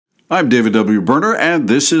I'm David W. Berner, and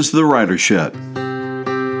this is The Writer Shed.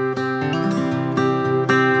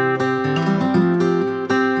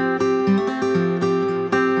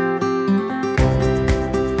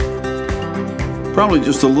 Probably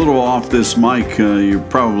just a little off this mic. You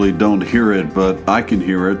probably don't hear it, but I can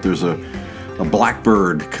hear it. There's a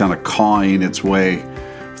blackbird kind of cawing its way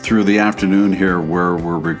through the afternoon here where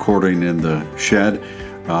we're recording in the shed.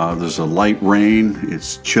 There's a light rain.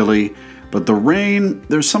 It's chilly. But the rain,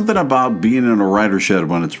 there's something about being in a writer shed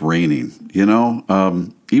when it's raining,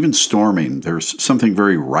 even storming. There's something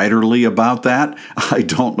very writerly about that. I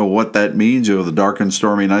don't know what that means, the dark and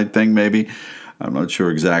stormy night thing maybe. I'm not sure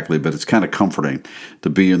exactly, but it's kind of comforting to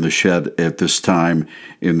be in the shed at this time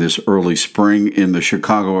in this early spring in the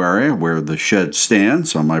Chicago area where the shed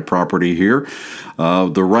stands on my property here.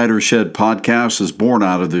 The Writer Shed podcast is born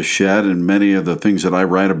out of this shed, and many of the things that I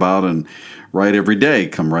write about and write every day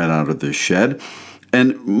come right out of this shed.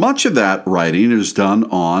 And much of that writing is done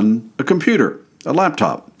on a computer, a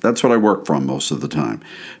laptop. That's what I work from most of the time.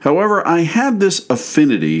 However, I have this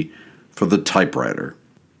affinity for the typewriter.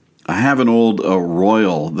 I have an old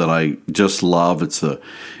Royal that I just love. It's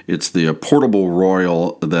the portable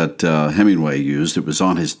Royal that Hemingway used. It was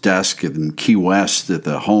on his desk in Key West at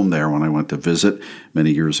the home there when I went to visit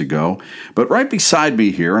many years ago. But right beside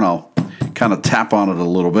me here, and I'll kind of tap on it a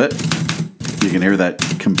little bit. You can hear that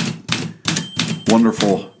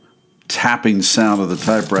wonderful tapping sound of the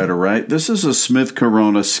typewriter, right? This is a Smith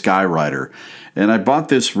Corona Skywriter, and I bought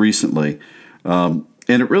this recently, and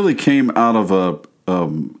it really came out of a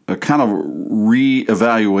kind of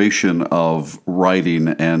re-evaluation of writing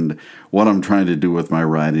and what I'm trying to do with my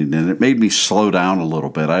writing, and it made me slow down a little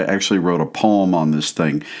bit. I actually wrote a poem on this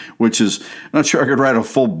thing, which is, I'm not sure I could write a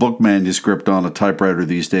full book manuscript on a typewriter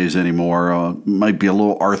these days anymore. Might be a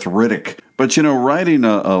little arthritic. But, writing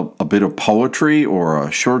a bit of poetry or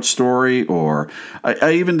a short story, or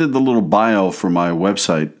I even did the little bio for my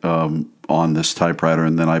website on this typewriter,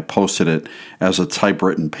 and then I posted it as a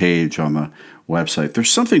typewritten page on the website. There's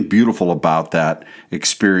something beautiful about that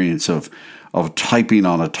experience of typing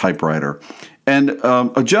on a typewriter. And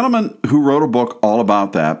a gentleman who wrote a book all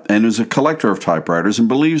about that and is a collector of typewriters and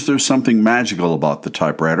believes there's something magical about the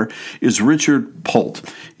typewriter is Richard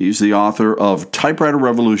Polt. He's the author of Typewriter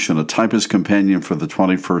Revolution, A Typist's Companion for the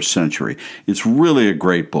 21st Century. It's really a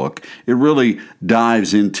great book. It really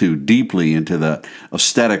dives deeply into the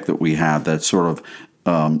aesthetic that we have, that sort of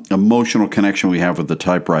emotional connection we have with the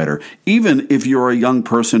typewriter, even if you're a young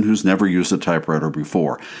person who's never used a typewriter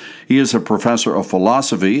before. He is a professor of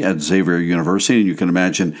philosophy at Xavier University, and you can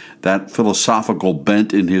imagine that philosophical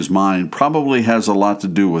bent in his mind probably has a lot to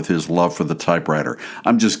do with his love for the typewriter.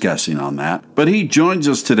 I'm just guessing on that. But he joins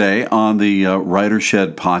us today on the Writer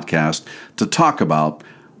Shed podcast to talk about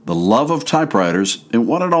the love of typewriters and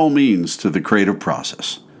what it all means to the creative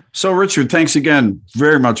process. So, Richard, thanks again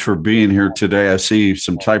very much for being here today. I see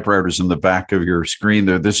some typewriters in the back of your screen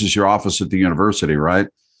there. This is your office at the university, right?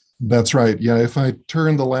 That's right. Yeah, if I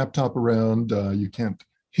turn the laptop around, you can't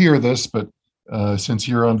hear this, but since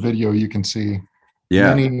you're on video, you can see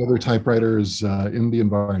many other typewriters in the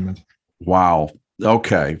environment. Wow.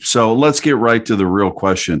 Okay. So let's get right to the real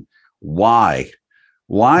question. Why?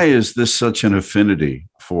 Why is this such an affinity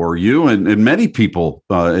for you and many people?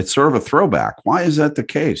 It's sort of a throwback. Why is that the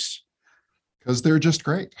case? Because they're just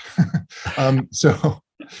great.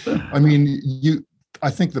 I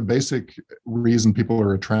think the basic reason people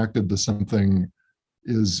are attracted to something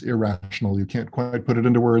is irrational. You can't quite put it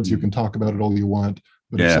into words. You can talk about it all you want,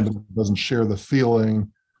 but if something doesn't share the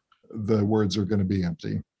feeling, the words are going to be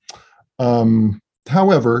empty.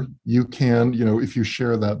 However, you can, if you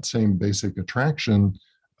share that same basic attraction,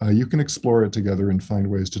 you can explore it together and find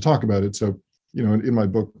ways to talk about it. So, in my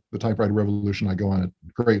book, The Typewriter Revolution, I go on at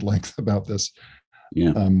great length about this.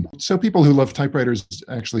 Yeah. So people who love typewriters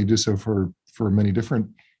actually do so for many different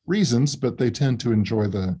reasons, but they tend to enjoy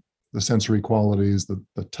the sensory qualities,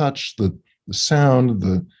 the touch, the sound,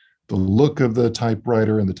 the look of the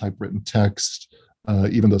typewriter and the typewritten text,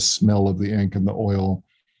 even the smell of the ink and the oil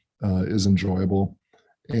is enjoyable.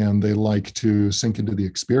 And they like to sink into the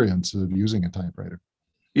experience of using a typewriter.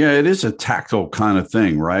 Yeah, it is a tactile kind of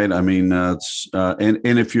thing, right? I mean, it's and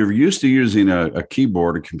if you're used to using a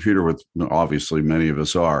keyboard, a computer, with obviously many of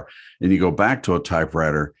us are, and you go back to a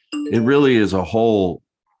typewriter, it really is a whole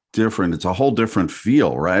different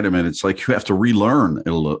feel, right? I mean, it's like you have to relearn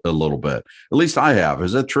a little bit. At least I have.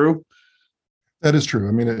 Is that true? That is true.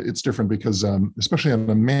 I mean, it's different because especially on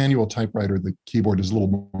a manual typewriter, the keyboard is a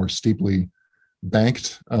little more steeply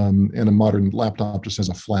banked, and a modern laptop just has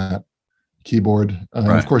a flat keyboard.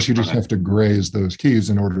 Right. Of course, you just have to graze those keys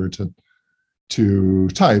in order to to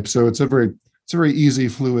type. So it's a very easy,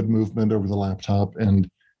 fluid movement over the laptop, and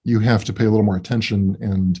you have to pay a little more attention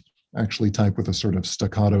and actually type with a sort of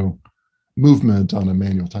staccato movement on a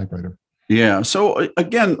manual typewriter. Yeah. So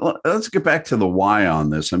again, let's get back to the why on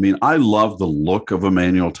this. I mean, I love the look of a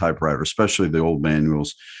manual typewriter, especially the old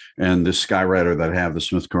manuals. And this Skywriter that I have, the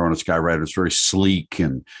Smith Corona Skywriter, is very sleek.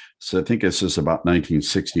 And so I think this is about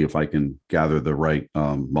 1960, if I can gather the right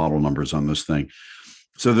model numbers on this thing.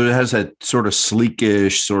 So it has that sort of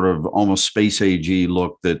sleekish, sort of almost space agey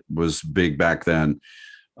look that was big back then.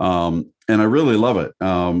 And I really love it.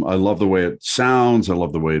 I love the way it sounds. I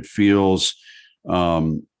love the way it feels.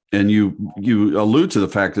 And you allude to the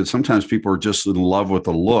fact that sometimes people are just in love with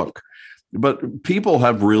the look, but people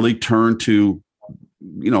have really turned to,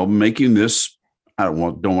 making this, don't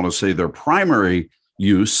want to say their primary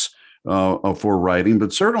use for writing,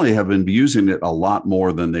 but certainly have been using it a lot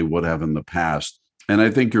more than they would have in the past. And I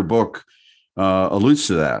think your book alludes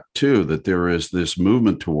to that too, that there is this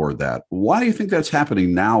movement toward that. Why do you think that's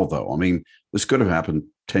happening now, though? I mean, this could have happened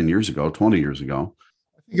 10 years ago, 20 years ago.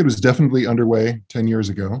 I think it was definitely underway 10 years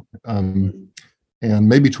ago, and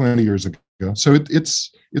maybe 20 years ago. So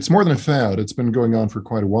it's more than a fad. It's been going on for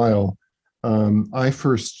quite a while. I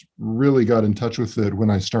first really got in touch with it when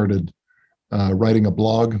I started writing a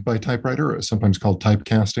blog by typewriter, sometimes called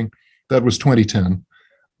typecasting. That was 2010.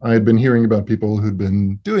 I had been hearing about people who'd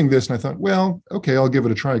been doing this, and I thought, well, okay, I'll give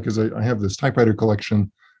it a try because I have this typewriter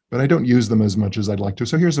collection, but I don't use them as much as I'd like to.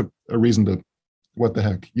 So here's a reason to, what the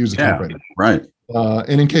heck, use a typewriter. Right.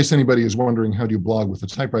 And in case anybody is wondering, how do you blog with a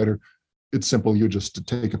typewriter? It's simple. You just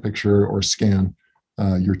take a picture or scan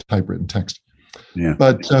your typewritten text. Yeah.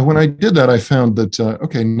 But when I did that, I found that,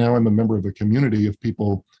 okay, now I'm a member of a community of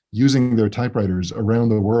people using their typewriters around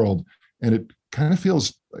the world. And it kind of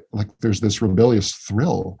feels like there's this rebellious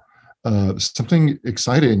thrill, something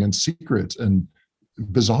exciting and secret and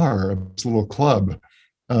bizarre, this little club.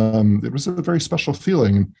 It was a very special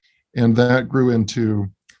feeling. And that grew into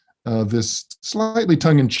this slightly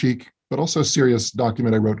tongue-in-cheek, but also serious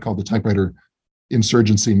document I wrote called the Typewriter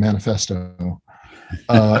Insurgency Manifesto.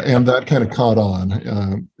 And that kind of caught on,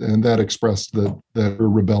 and that expressed that we're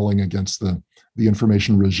rebelling against the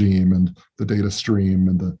information regime and the data stream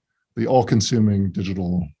and the all-consuming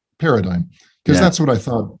digital paradigm. Because that's what I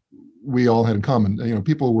thought we all had in common.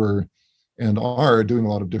 People were and are doing a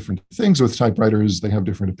lot of different things with typewriters. They have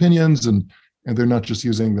different opinions, and they're not just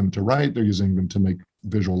using them to write, they're using them to make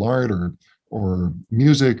visual art or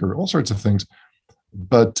music or all sorts of things.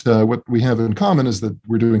 But what we have in common is that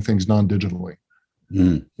we're doing things non-digitally.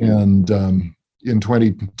 Mm. And in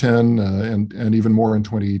 2010 and even more in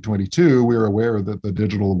 2022, we're aware that the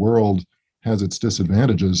digital world has its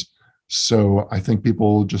disadvantages. So I think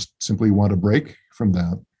people just simply want a break from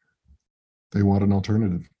that. They want an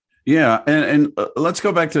alternative. Yeah, and let's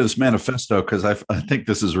go back to this manifesto, because I think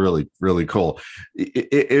this is really, really cool.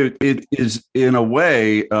 It is, in a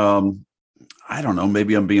way, I don't know,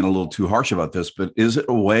 maybe I'm being a little too harsh about this, but is it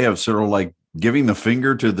a way of sort of like giving the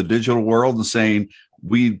finger to the digital world and saying,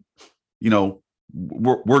 we're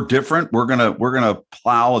different, we're gonna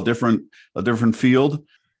plow a different field?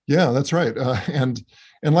 Yeah, that's right. And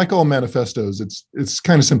like all manifestos, it's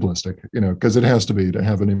kind of simplistic, because it has to be to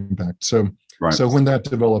have an impact. So. Right. So when that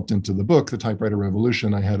developed into the book, The Typewriter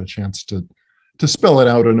Revolution, I had a chance to spell it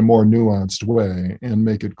out in a more nuanced way and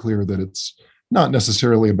make it clear that it's not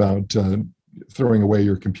necessarily about throwing away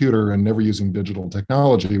your computer and never using digital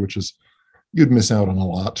technology, which is, you'd miss out on a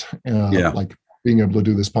lot, like being able to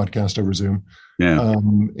do this podcast over Zoom,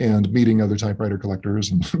 and meeting other typewriter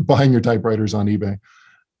collectors and buying your typewriters on eBay.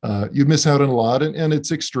 You miss out on a lot, and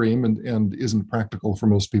it's extreme and isn't practical for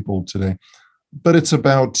most people today. But it's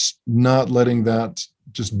about not letting that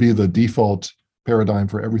just be the default paradigm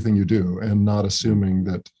for everything you do, and not assuming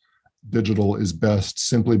that digital is best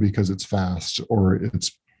simply because it's fast or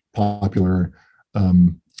it's popular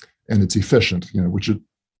and it's efficient, which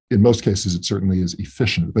in most cases it certainly is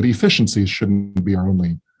efficient. But efficiency shouldn't be our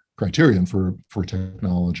only criterion for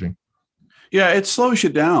technology. Yeah, it slows you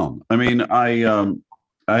down. I mean, I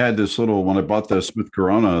had this when I bought the Smith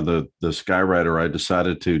Corona, the Skywriter, I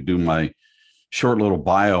decided to do my short little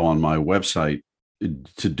bio on my website,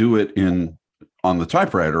 to do it on the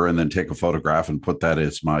typewriter and then take a photograph and put that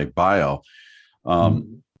as my bio.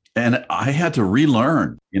 And I had to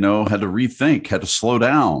relearn, had to rethink, had to slow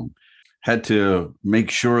down, had to make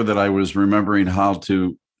sure that I was remembering how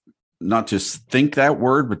to not just think that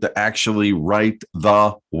word, but to actually write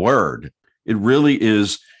the word. It really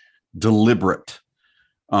is deliberate.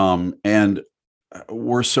 And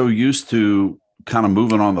we're so used to kind of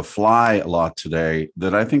moving on the fly a lot today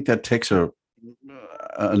that I think that takes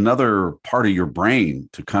another part of your brain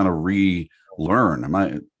to kind of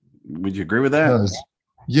relearn. Would you agree with It that? does.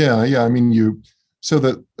 Yeah. I mean, so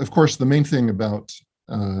that, of course, the main thing about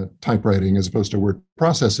typewriting as opposed to word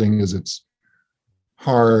processing is it's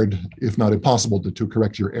hard, if not impossible, to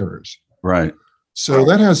correct your errors. Right. So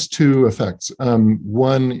that has two effects.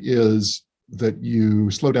 One is that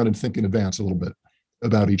you slow down and think in advance a little bit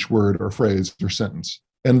about each word or phrase or sentence.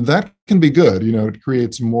 And that can be good. It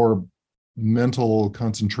creates more mental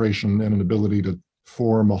concentration and an ability to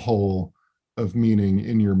form a whole of meaning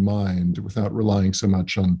in your mind without relying so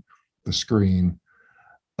much on the screen.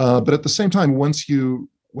 But at the same time, once you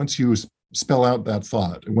spell out that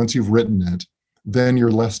thought, once you've written it, then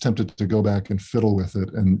you're less tempted to go back and fiddle with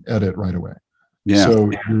it and edit right away. Yeah. So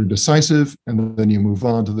you're decisive, and then you move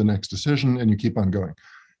on to the next decision, and you keep on going,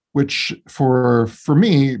 which for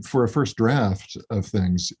me, for a first draft of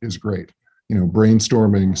things is great.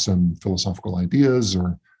 Brainstorming some philosophical ideas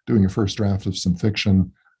or doing a first draft of some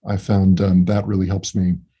fiction, I found that really helps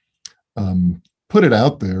me put it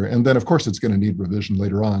out there. And then, of course, it's going to need revision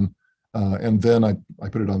later on. And then I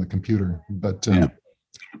put it on the computer. But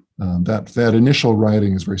that initial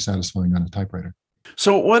writing is very satisfying on a typewriter.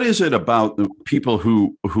 So what is it about the people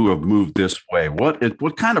who have moved this way?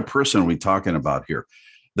 What kind of person are we talking about here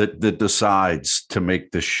that decides to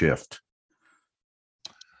make this shift?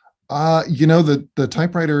 The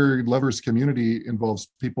typewriter lovers community involves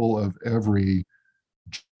people of every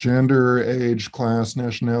gender, age, class,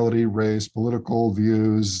 nationality, race, political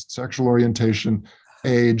views, sexual orientation,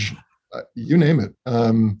 age, you name it.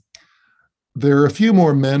 There are a few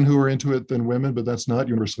more men who are into it than women, but that's not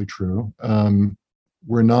universally true.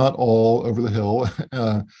 We're not all over the hill.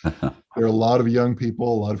 There are a lot of young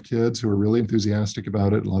people, a lot of kids who are really enthusiastic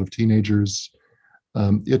about it, a lot of teenagers.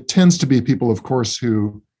 It tends to be people, of course,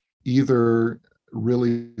 who either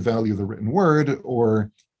really value the written word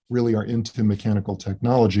or really are into mechanical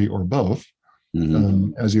technology, or both,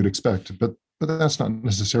 as you'd expect. But that's not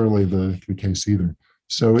necessarily the case either.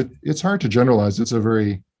 So it's hard to generalize. It's a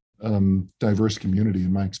very diverse community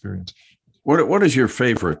in my experience. What is your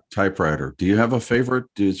favorite typewriter? Do you have a favorite?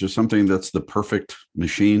 Is there something that's the perfect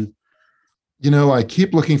machine? I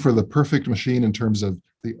keep looking for the perfect machine in terms of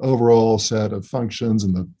the overall set of functions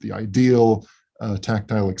and the ideal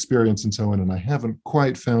tactile experience and so on. And I haven't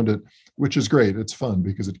quite found it, which is great. It's fun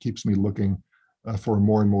because it keeps me looking for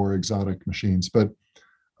more and more exotic machines. But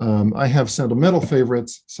I have sentimental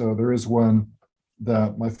favorites. So there is one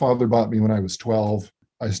that my father bought me when I was 12.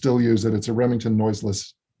 I still use it. It's a Remington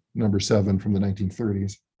Noiseless number 7 from the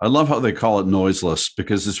 1930s. I love how they call it noiseless,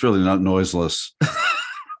 because it's really not noiseless.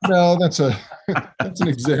 No, that's an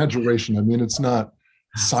exaggeration. I mean, it's not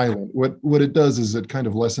silent. What it does is it kind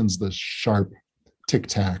of lessens the sharp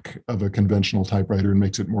tic-tac of a conventional typewriter and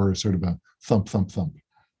makes it more sort of a thump, thump, thump.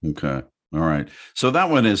 Okay. All right. So that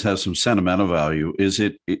one has some sentimental value.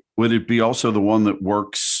 Would it be also the one that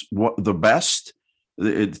works the best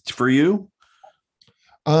for you?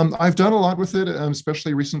 I've done a lot with it,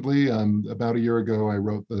 especially recently. About a year ago, I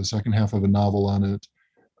wrote the second half of a novel on it.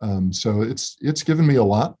 So it's given me a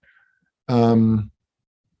lot.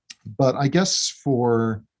 But I guess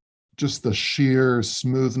for just the sheer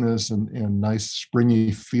smoothness and nice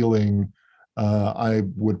springy feeling, I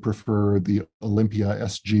would prefer the Olympia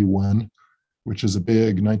SG1, which is a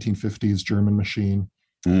big 1950s German machine.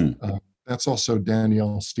 That's also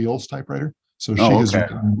Danielle Steele's typewriter. So she has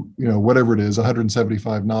written, whatever it is,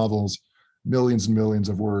 175 novels, millions and millions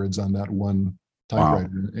of words on that one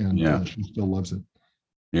typewriter, and she still loves it.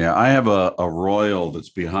 Yeah, I have a Royal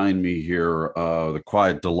that's behind me here, the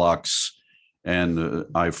Quiet Deluxe, and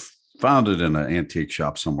I found it in an antique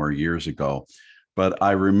shop somewhere years ago. But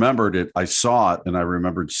I remembered it. I saw it, and I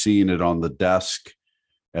remembered seeing it on the desk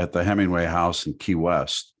at the Hemingway House in Key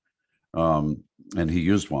West, and he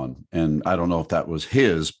used one. And I don't know if that was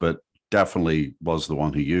his, but definitely was the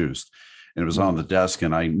one he used. And it was on the desk,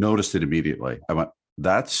 and I noticed it immediately. I went,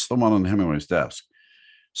 that's the one on Hemingway's desk.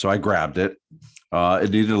 So I grabbed it.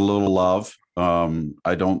 It needed a little love. I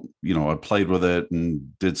played with it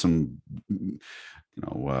and did some,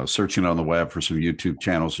 searching on the web for some YouTube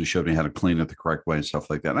channels who showed me how to clean it the correct way and stuff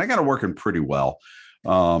like that. And I got it working pretty well.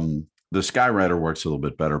 The Skywriter works a little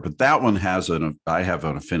bit better, but that one I have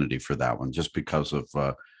an affinity for that one just because of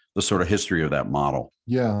the sort of history of that model.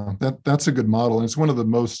 Yeah, that's a good model. And it's one of the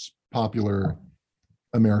most popular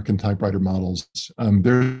American typewriter models.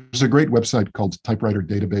 There's a great website called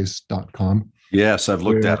typewriterdatabase.com. Yes, I've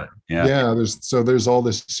looked at it. Yeah. There's all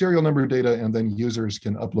this serial number data, and then users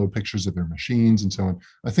can upload pictures of their machines and so on.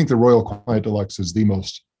 I think the Royal Quiet Deluxe is the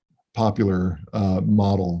most popular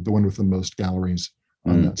model, the one with the most galleries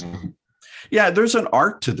on that site. Yeah, there's an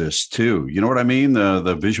art to this too. You know what I mean?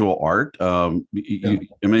 The visual art. Yeah.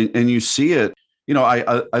 I mean, and you see it. You know,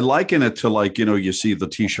 I liken it to, like, you know, you see the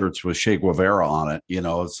T-shirts with Che Guevara on it. You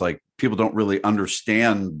know, it's like people don't really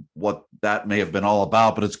understand what that may have been all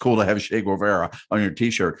about, but it's cool to have Che Guevara on your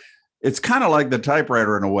T-shirt. It's kind of like the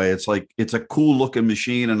typewriter in a way. It's like it's a cool looking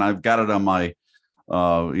machine, and I've got it on my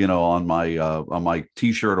you know, on my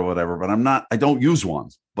T-shirt or whatever. But I don't use one,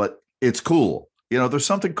 but it's cool. You know, there's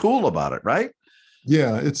something cool about it, right?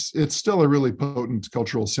 Yeah, it's still a really potent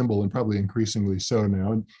cultural symbol, and probably increasingly so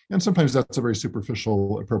now. And sometimes that's a very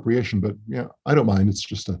superficial appropriation, but yeah, I don't mind. It's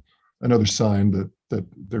just another sign that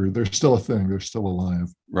they're still a thing. They're still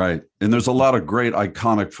alive. Right. And there's a lot of great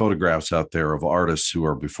iconic photographs out there of artists who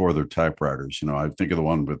are before their typewriters. You know, I think of the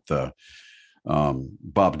one with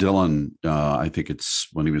Bob Dylan. I think it's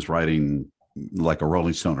when he was writing like a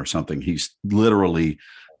Rolling Stone or something. He's literally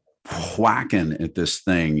whacking at this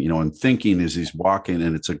thing, you know, and thinking as he's walking.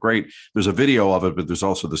 And there's a video of it, but there's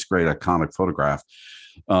also this great iconic photograph.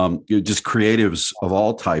 Just creatives of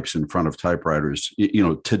all types in front of typewriters, you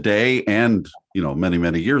know, today and, you know, many,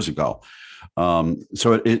 many years ago.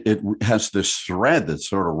 So it has this thread that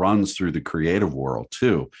sort of runs through the creative world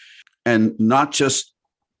too. And not just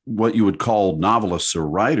what you would call novelists or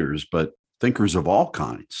writers, but thinkers of all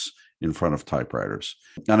kinds in front of typewriters.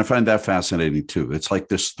 And I find that fascinating too. It's like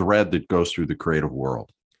this thread that goes through the creative world.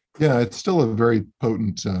 Yeah, it's still a very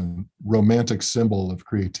potent romantic symbol of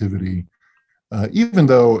creativity. Even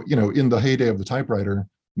though, you know, in the heyday of the typewriter,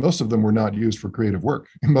 most of them were not used for creative work.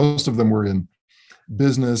 Most of them were in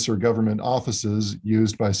business or government offices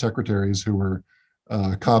used by secretaries who were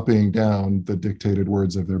copying down the dictated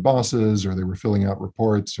words of their bosses, or they were filling out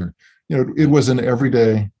reports, or, you know, it was an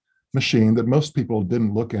everyday machine that most people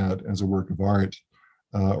didn't look at as a work of art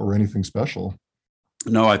or anything special.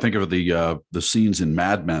 No, I think of the scenes in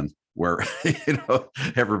Mad Men where you know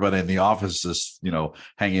everybody in the office is, you know,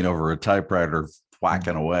 hanging over a typewriter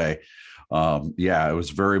whacking away. Yeah, it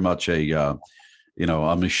was very much a you know,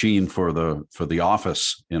 a machine for the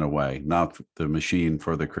office in a way, not the machine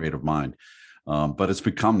for the creative mind. But it's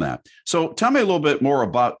become that. So tell me a little bit more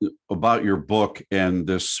about your book and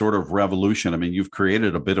this sort of revolution. I mean, you've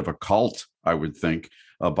created a bit of a cult, I would think,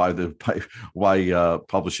 by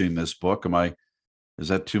publishing this book. Is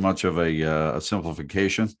that too much of a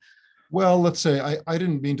simplification? Well, let's say I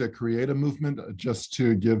didn't mean to create a movement, just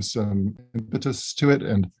to give some impetus to it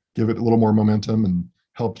and give it a little more momentum and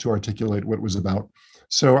help to articulate what it was about.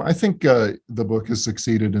 So I think the book has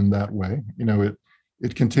succeeded in that way. You know,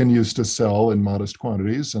 it continues to sell in modest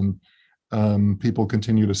quantities, and people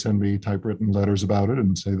continue to send me typewritten letters about it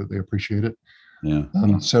and say that they appreciate it. Yeah.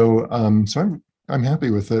 So I'm happy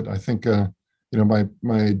with it. I think you know,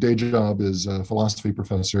 my day job is a philosophy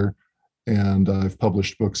professor, and I've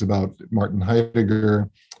published books about Martin Heidegger,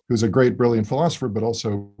 who's a great, brilliant philosopher, but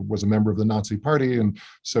also was a member of the Nazi Party, and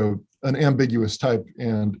so an ambiguous type.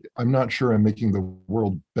 And I'm not sure I'm making the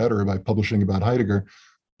world better by publishing about Heidegger,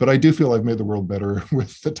 but I do feel I've made the world better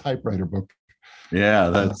with the typewriter book.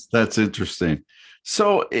 Yeah, that's interesting.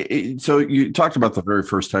 So, so you talked about the very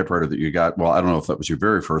first typewriter that you got. Well, I don't know if that was your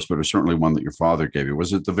very first, but it was certainly one that your father gave you.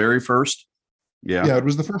 Was it the very first? Yeah. Yeah, it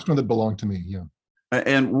was the first one that belonged to me. Yeah.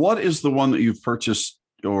 And what is the one that you've purchased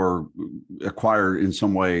or acquired in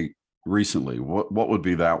some way recently? What would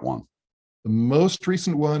be that one? The most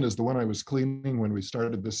recent one is the one I was cleaning when we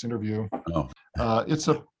started this interview. Oh, It's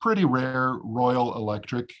a pretty rare Royal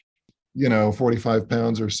Electric, you know, 45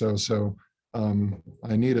 pounds or so. So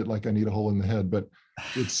I need it like I need a hole in the head, but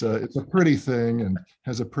it's a pretty thing and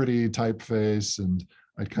has a pretty typeface. And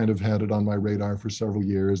I kind of had it on my radar for several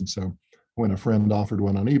years. And so when a friend offered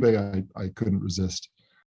one on eBay, I couldn't resist.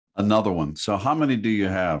 another one. So how many do you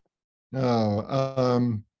have?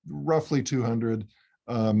 Roughly 200.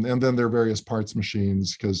 And then there are various parts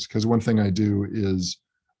machines, because one thing I do is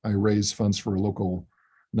I raise funds for a local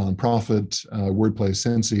nonprofit, Wordplay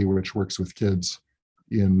Cincy, which works with kids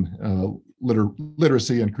in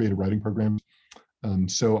literacy and creative writing programs.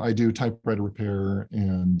 So I do typewriter repair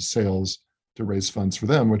and sales to raise funds for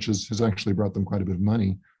them, which has actually brought them quite a bit of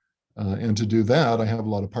money. And to do that, I have a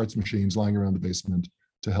lot of parts machines lying around the basement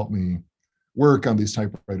to help me work on these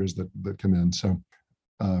typewriters that come in. So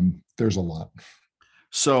there's a lot.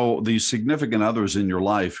 So the significant others in your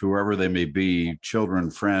life, whoever they may be,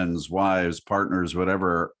 children, friends, wives, partners,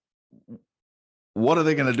 whatever, what are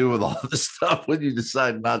they going to do with all this stuff when you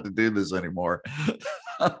decide not to do this anymore?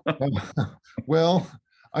 Well,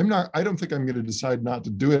 I don't think I'm going to decide not to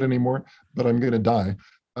do it anymore, but I'm going to die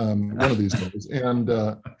one of these days. And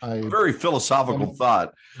A very philosophical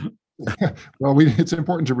thought. well, it's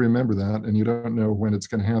important to remember that, and you don't know when it's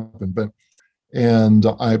going to happen. But And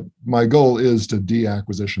my goal is to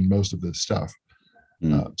deacquisition most of this stuff.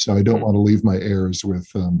 So I don't want to leave my heirs with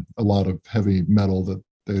a lot of heavy metal that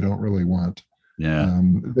they don't really want. Yeah.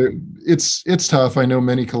 It's tough. I know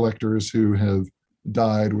many collectors who have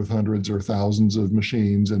died with hundreds or thousands of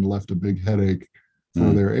machines and left a big headache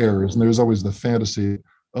for their heirs. And there's always the fantasy,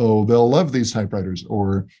 oh, they'll love these typewriters,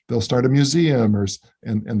 or they'll start a museum,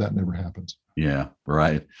 and that never happens. Yeah,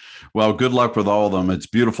 right. Well, good luck with all of them. It's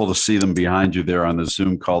beautiful to see them behind you there on the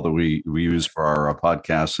Zoom call that we use for our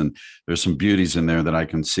podcasts. And there's some beauties in there that I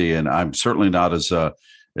can see. And I'm certainly not as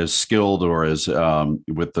skilled or as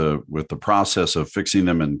with the process of fixing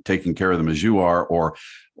them and taking care of them as you are, or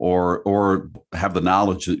have the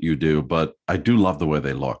knowledge that you do. But I do love the way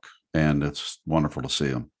they look, and it's wonderful to see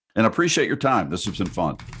them. And I appreciate your time. This has been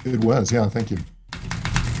fun. It was. Yeah. Thank you.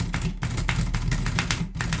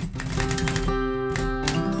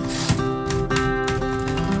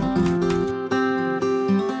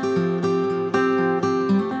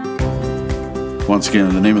 Once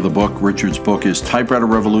again, the name of the book, Richard's book, is Typewriter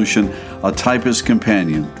Revolution, A Typist's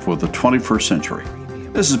Companion for the 21st Century.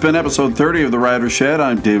 This has been episode 30 of The Writer's Shed.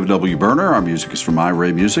 I'm David W. Berner. Our music is from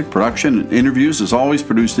iRay Music. Production and interviews is always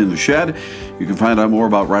produced in the Shed. You can find out more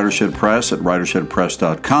about Writer's Shed Press at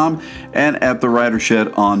writershedpress.com and at The Writer's Shed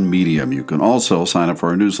on Medium. You can also sign up for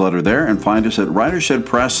our newsletter there and find us at Writer's Shed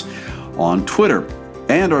Press on Twitter.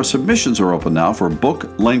 And our submissions are open now for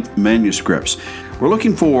book-length manuscripts. We're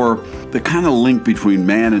looking for the kind of link between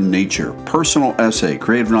man and nature, personal essay,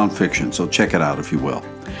 creative nonfiction, so check it out if you will.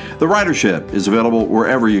 The Writer's Shed is available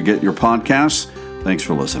wherever you get your podcasts. Thanks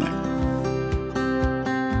for listening.